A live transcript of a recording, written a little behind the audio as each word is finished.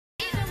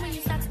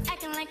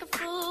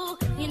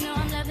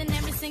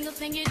single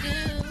thing you do.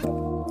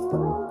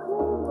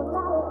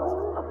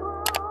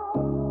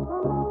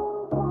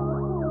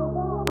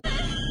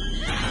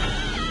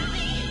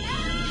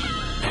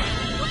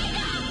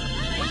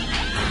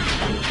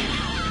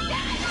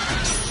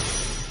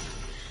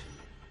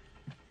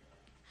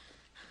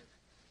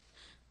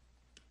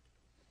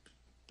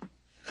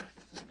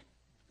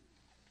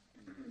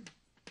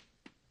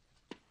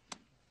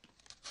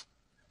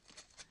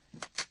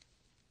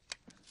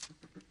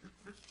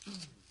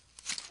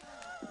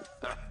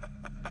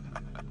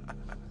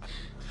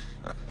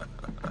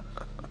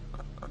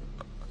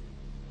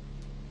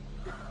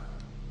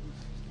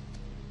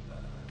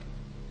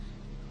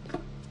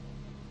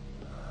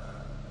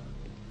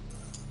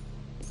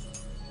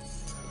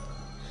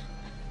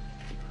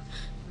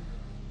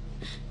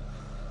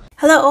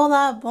 Hello,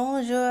 hola,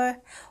 bonjour,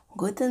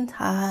 guten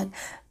tag.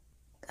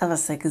 I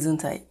was say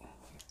gesundheit.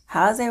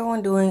 How's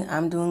everyone doing?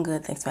 I'm doing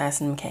good. Thanks for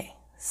asking, MK.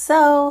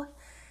 So,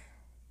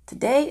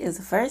 today is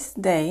the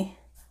first day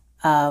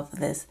of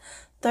this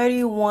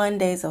 31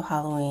 days of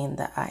Halloween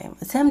that I am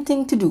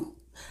attempting to do.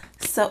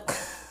 So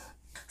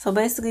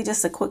basically,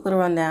 just a quick little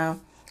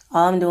rundown.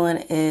 All I'm doing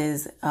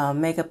is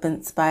makeup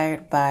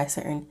inspired by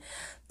certain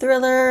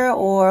thriller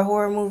or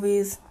horror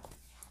movies.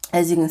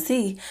 As you can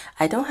see,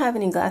 I don't have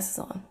any glasses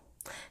on.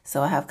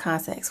 So I have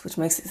contacts, which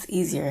makes it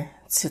easier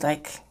to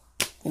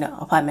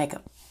apply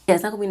makeup. Yeah,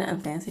 it's not gonna be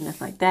nothing fancy,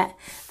 nothing like that.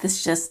 This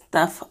is just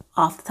stuff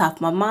off the top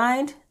of my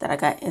mind that I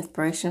got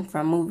inspiration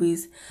from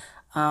movies.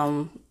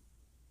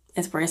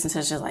 Inspiration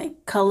such as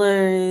like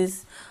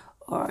colors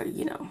or,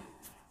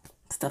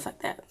 stuff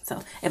like that.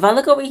 So if I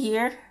look over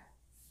here,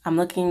 I'm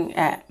looking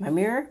at my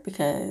mirror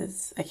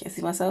because I can't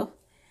see myself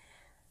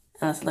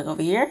unless I look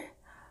over here.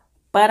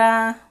 But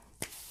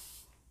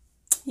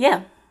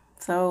yeah,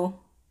 so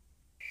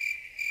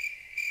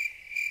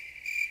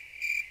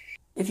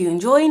if you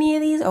enjoy any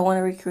of these or want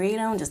to recreate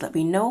them, just let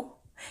me know.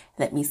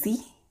 Let me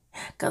see,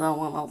 because I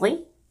want to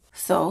see.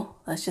 So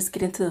let's just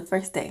get into the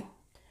first day.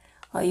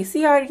 Well, you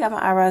see I already got my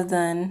eyebrows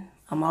done.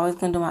 I'm always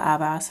going to do my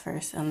eyebrows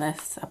first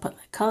unless I put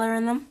like color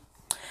in them.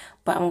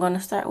 But I'm going to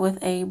start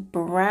with a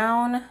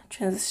brown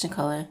transition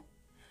color.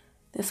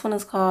 This one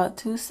is called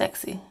Too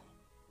Sexy.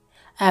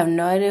 I have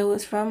no idea who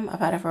it's from. I've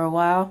had it for a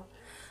while.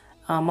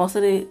 All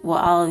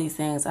of these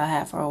things I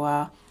had for a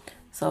while.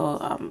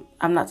 So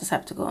I'm not just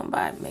have to go and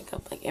buy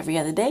makeup like every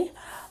other day,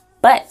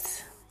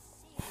 but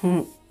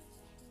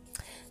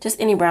just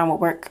any brown will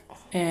work.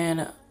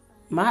 And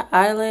my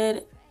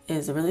eyelid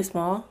is really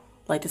small,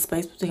 like the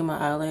space between my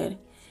eyelid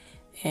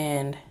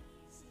and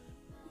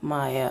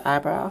my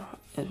eyebrow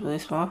is really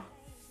small,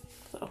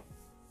 so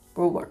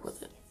we'll work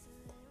with it.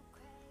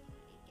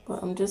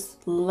 But I'm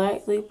just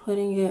lightly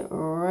putting it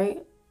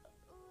right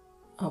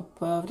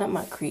above, not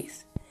my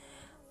crease,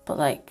 but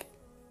like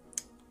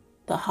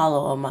the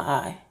hollow of my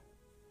eye.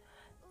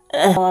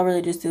 All I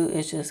really just do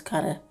is just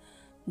kind of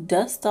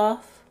dust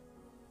off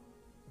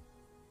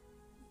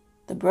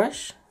the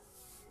brush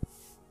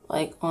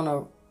like on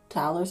a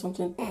towel or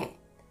something,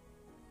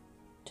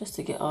 just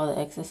to get all the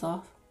excess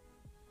off,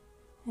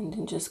 and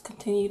then just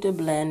continue to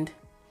blend.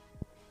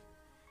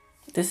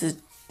 This is,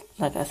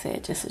 like I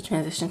said, just a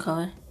transition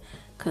color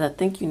because I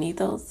think you need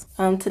those.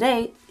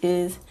 Today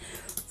is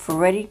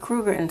Freddy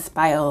Krueger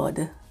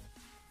inspired.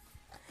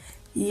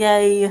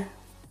 Yay.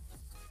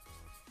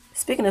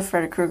 Speaking of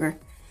Freddy Krueger,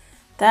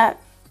 that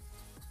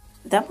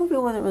movie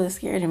wasn't really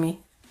scary to me.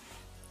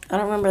 I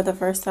don't remember the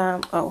first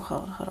time. Oh,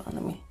 hold on,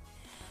 let me.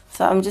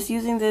 So I'm just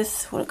using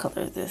this. What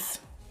color is this?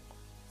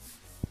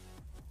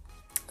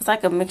 It's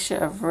like a mixture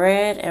of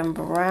red and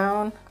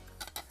brown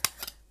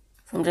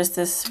from just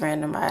this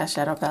random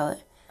eyeshadow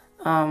palette.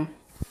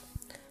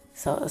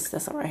 So it's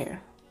this one right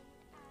here.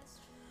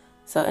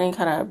 So any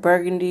kind of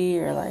burgundy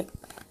or like,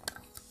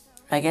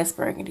 I guess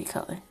burgundy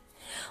color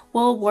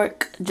will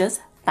work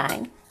just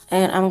fine.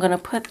 And I'm gonna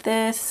put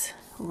this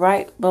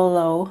right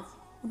below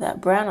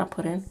that brown I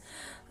put in.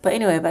 But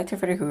anyway, back to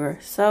Freddy Krueger.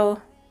 So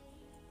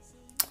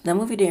that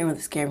movie didn't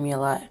really scare me a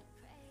lot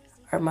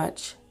or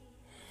much.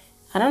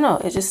 I don't know.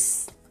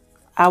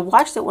 I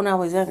watched it when I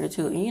was younger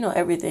too. And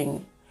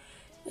everything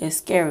is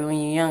scary when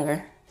you're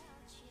younger.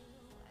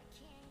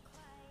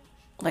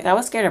 Like I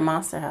was scared of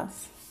Monster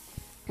House,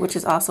 which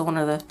is also one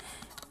of the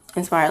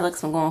inspired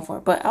looks I'm going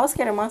for. But I was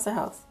scared of Monster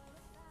House.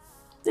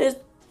 There's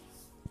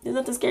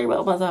nothing scary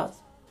about Monster House.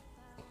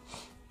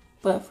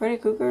 But Freddy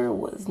Krueger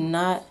was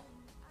not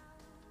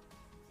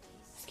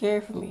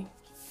scary for me.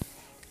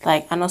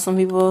 Like, I know some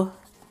people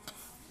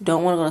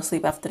don't want to go to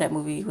sleep after that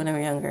movie when they were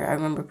younger. I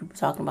remember people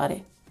talking about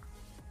it.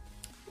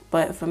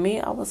 But for me,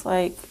 I was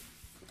like,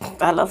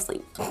 I love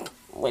sleep.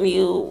 What do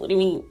you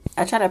mean?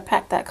 I try to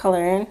pack that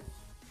color in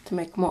to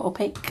make it more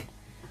opaque.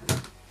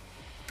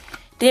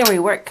 Didn't really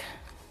work,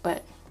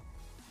 but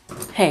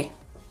hey,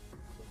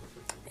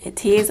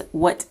 it is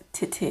what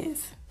it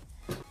is.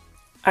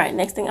 All right,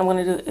 next thing I'm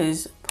gonna do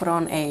is put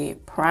on a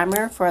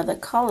primer for the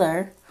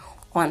color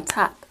on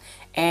top.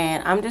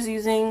 And I'm just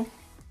using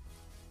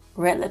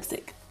red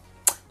lipstick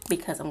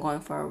because I'm going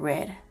for a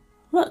red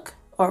look,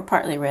 or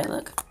partly red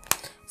look.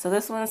 So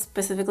this one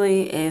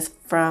specifically is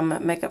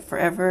from Makeup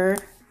Forever.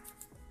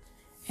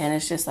 And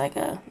it's just like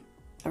a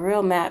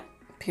real matte,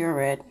 pure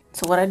red.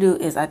 So what I do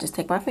is I just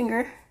take my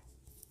finger.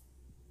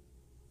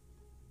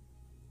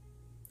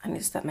 I need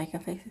to stop making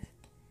faces.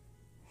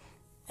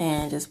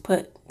 And just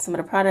put some of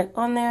the product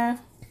on there.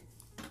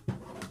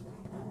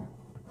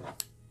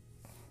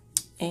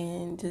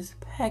 And just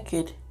pack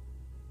it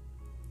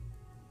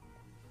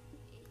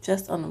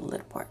just on the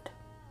lid part.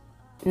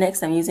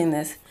 Next, I'm using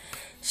this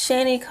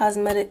Shiny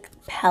Cosmetic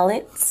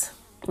palette.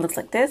 It looks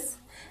like this.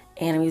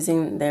 And I'm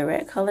using the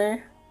red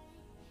color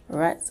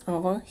right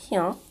over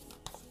here.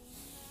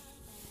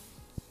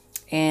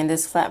 And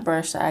this flat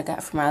brush that I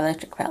got from my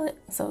electric palette.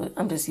 So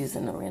I'm just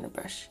using a random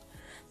brush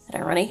that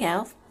I already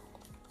have.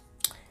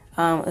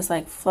 It's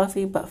like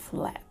fluffy but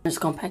flat. I'm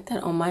just gonna pack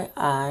that on my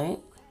eye.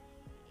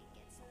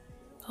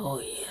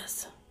 Oh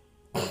yes.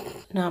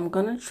 Now I'm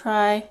gonna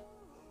try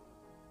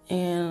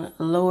and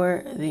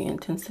lower the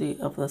intensity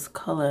of this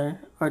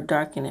color, or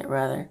darken it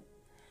rather,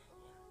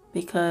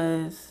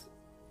 because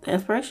the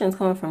inspiration is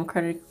coming from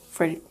Freddy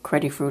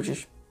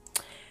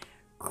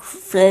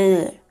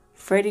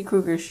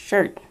Krueger's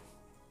shirt,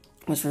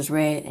 which was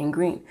red and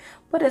green,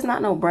 but it's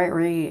not no bright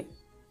red,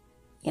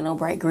 you know,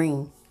 bright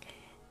green.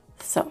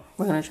 So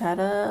we're gonna try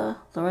to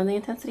lower the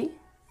intensity.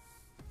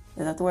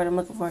 Is that the word I'm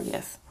looking for?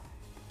 Yes.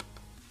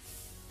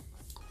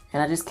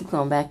 And I just keep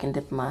going back and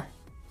dipping my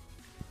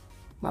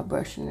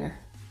brush in there.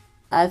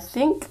 I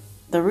think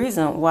the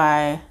reason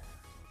why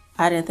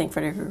I didn't think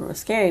Freddy Krueger was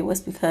scary was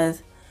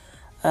because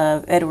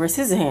of Edward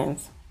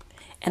Scissorhands.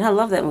 And I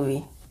love that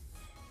movie.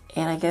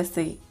 And I guess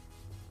they're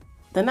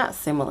not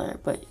similar,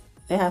 but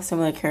they have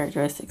similar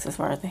characteristics as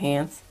far as the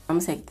hands. I'm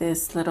gonna take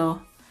this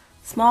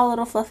small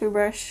little fluffy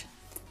brush,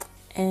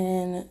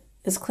 and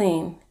it's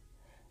clean,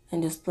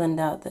 and just blend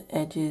out the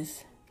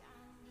edges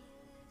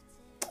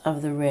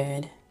of the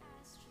red.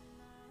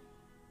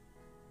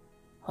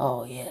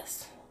 Oh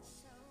yes.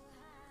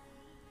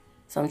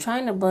 So I'm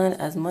trying to blend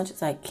as much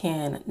as I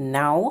can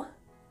now,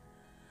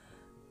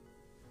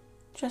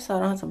 just so I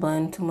don't have to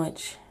blend too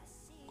much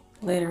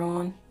later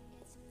on,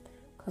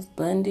 because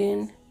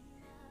blending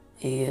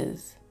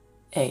is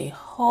a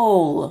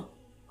whole.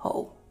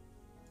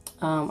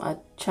 I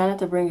try not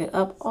to bring it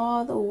up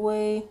all the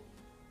way,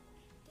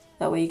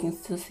 that way you can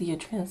still see your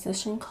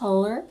transition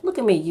color. Look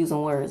at me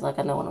using words like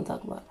I know what I'm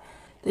talking about.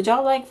 Did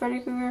y'all like Freddy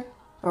Krueger,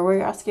 or were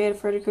y'all scared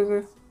of Freddy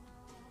Krueger?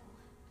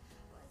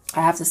 I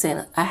have to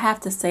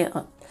say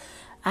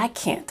I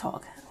can't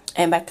talk.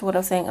 And back to what I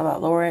was saying about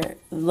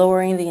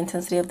lowering the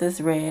intensity of this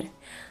red.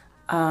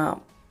 Like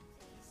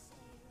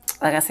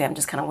I said, I'm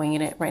just kind of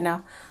winging it right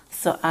now.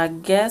 So I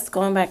guess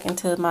going back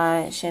into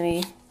my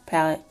Shiny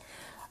palette,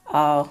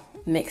 I'll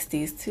mix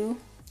these two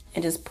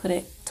and just put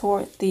it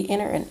toward the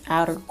inner and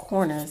outer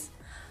corners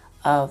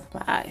of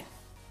my eye,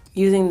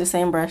 using the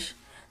same brush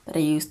that I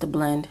used to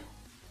blend.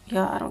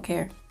 Y'all, I don't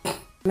care.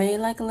 Made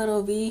like a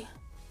little V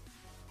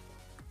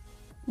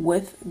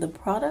with the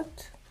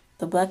product,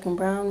 the black and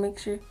brown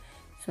mixture,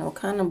 and I'm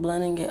kind of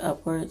blending it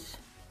upwards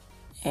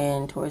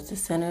and towards the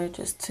center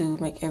just to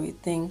make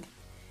everything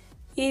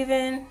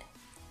even.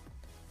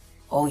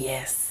 Oh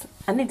yes,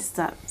 I need to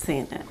stop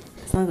saying that.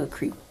 It's not a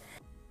creep.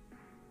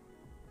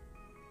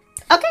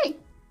 Okay,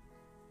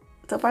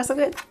 so far so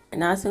good. And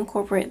now to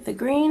incorporate the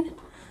green,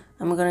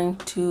 I'm going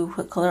to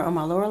put color on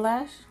my lower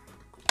lash.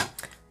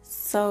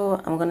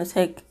 So I'm going to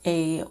take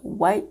a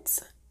white,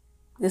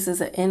 this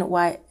is an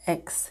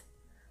NYX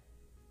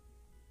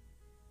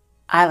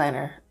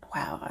eyeliner.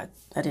 Wow,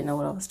 I didn't know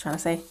what I was trying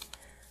to say.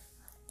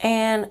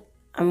 And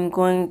I'm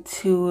going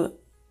to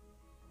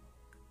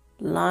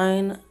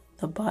line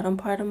the bottom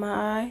part of my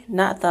eye,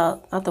 not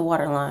the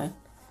waterline,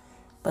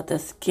 but the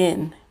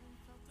skin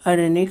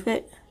underneath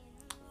it.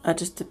 I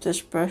just dip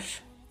this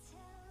brush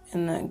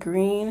in that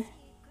green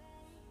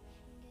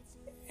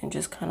and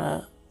just kind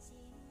of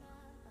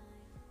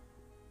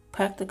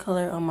pack the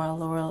color on my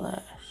lower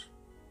lash.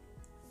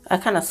 I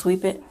kind of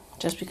sweep it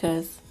just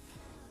because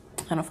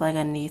I don't feel like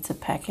I need to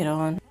pack it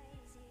on.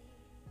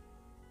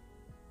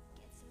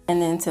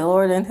 And then to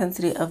lower the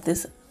intensity of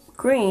this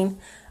green,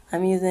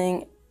 I'm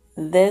using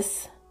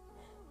this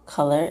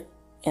color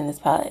in this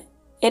palette.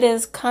 It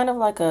is kind of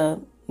like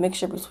a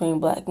mixture between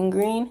black and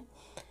green.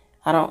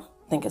 I don't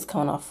think it's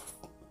coming off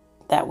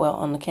that well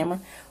on the camera,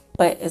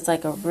 but it's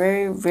like a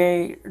very,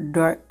 very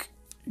dark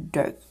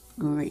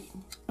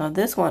green. Now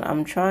this one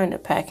I'm trying to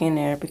pack in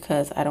there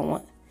because I don't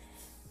want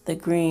the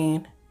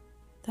green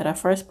that I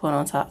first put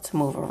on top to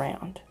move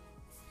around.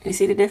 You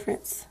see the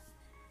difference?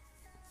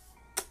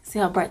 See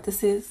how bright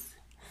this is?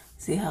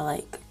 See how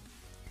like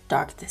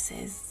dark this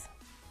is?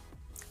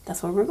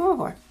 That's what we're going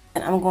for.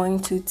 And I'm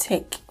going to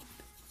take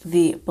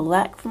the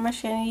black from my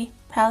Shiny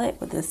palette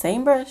with the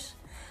same brush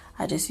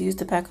I just used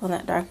to pack on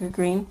that darker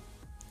green,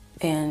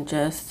 and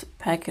just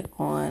pack it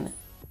on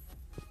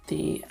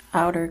the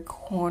outer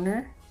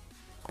corner.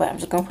 But I'm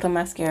just gonna put on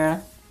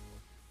mascara.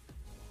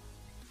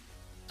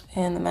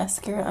 And the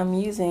mascara I'm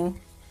using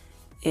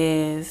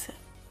is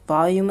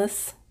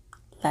Voluminous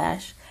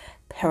Lash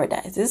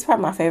Paradise. This is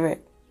probably my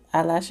favorite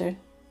eyelasher.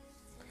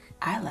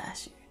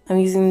 eyelash. I'm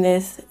using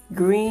this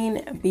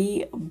green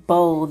Be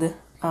Bold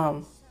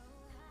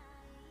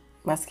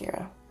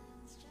mascara.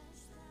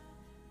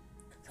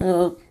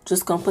 So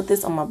just gonna put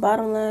this on my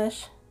bottom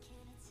lash.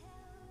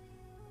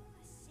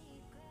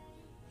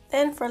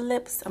 Then for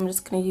lips, I'm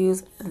just gonna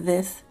use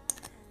this.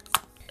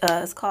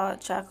 It's called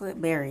Chocolate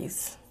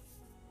Berries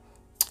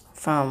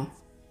from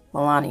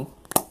Milani.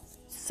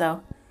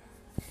 So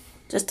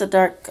just a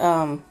dark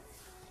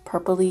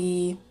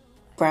purpley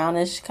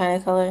brownish kind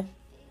of color.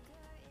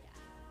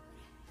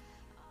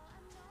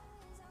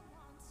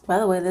 By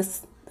the way,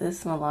 this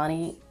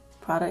Milani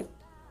product,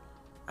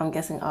 I'm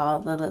guessing all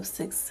the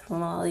lipsticks from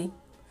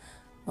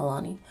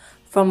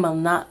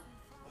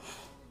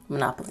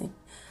Monopoly.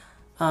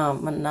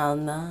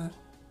 Manana.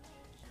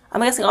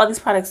 I'm guessing all these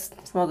products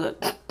smell good.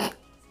 It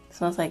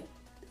smells like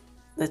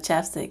the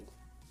chapstick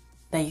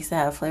that used to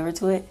have flavor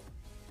to it,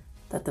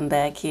 that them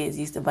bad kids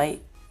used to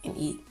bite and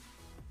eat.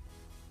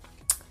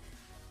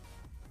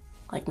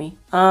 Like me.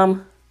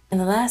 And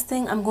the last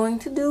thing I'm going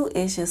to do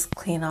is just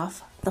clean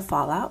off the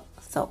fallout.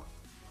 So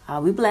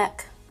I'll be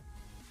back.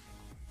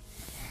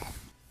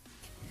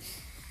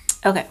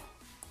 Okay,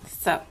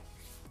 so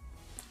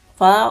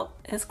fallout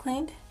is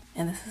cleaned,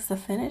 and this is the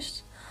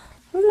finished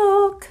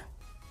look.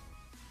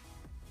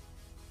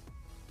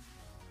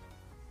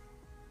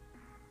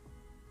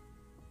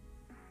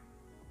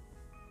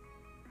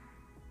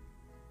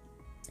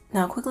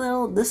 Now, quick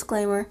little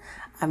disclaimer,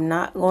 I'm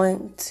not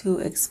going to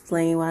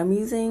explain what I'm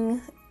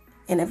using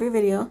in every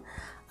video.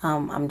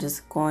 I'm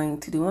just going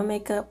to do my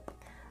makeup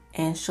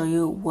and show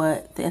you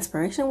what the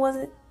inspiration was.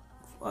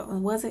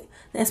 The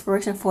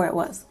inspiration for it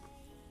was.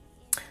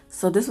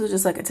 So this was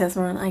just like a test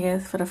run, I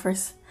guess, for the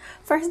first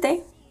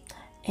day.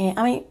 And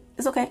I mean,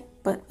 it's okay,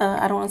 but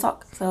I don't want to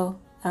talk. So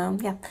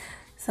yeah.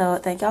 So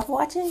thank y'all for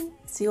watching.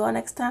 See you all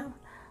next time.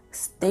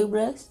 Stay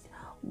blessed.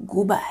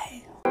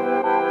 Goodbye.